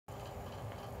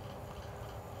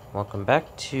Welcome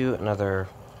back to another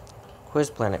Quiz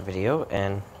Planet video,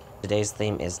 and today's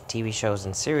theme is TV shows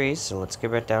and series, so let's get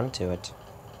right down to it.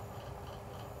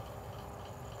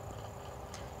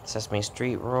 Sesame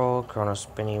Street Roll, Chrono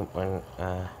Spinning when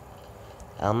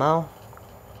Elmo,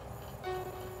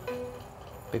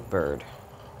 Big Bird.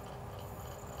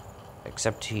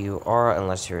 Accept who you are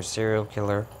unless you're a serial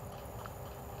killer.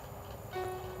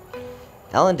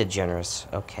 Ellen DeGeneres,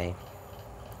 okay.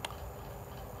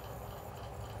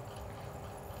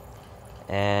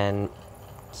 And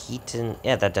Keaton,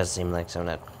 yeah, that does seem like some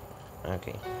that.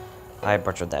 Okay, I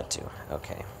butchered that too.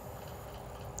 Okay,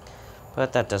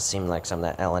 but that does seem like something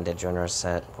that Ellen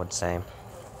DeGeneres would say.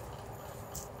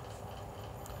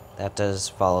 That does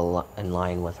follow in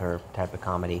line with her type of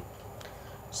comedy.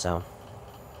 So,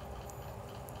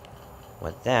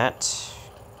 with that,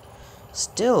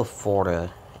 still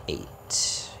 4-8.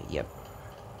 Yep.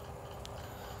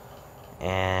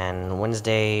 And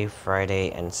Wednesday, Friday,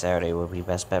 and Saturday will be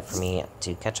best bet for me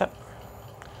to catch up.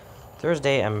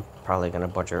 Thursday, I'm probably going to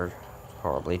butcher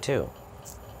horribly too.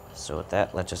 So with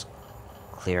that, let's just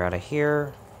clear out of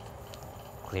here.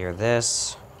 Clear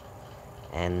this.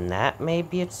 And that may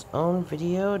be its own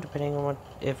video, depending on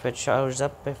if it shows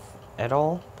up if at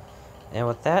all. And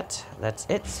with that, that's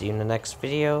it. See you in the next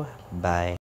video. Bye.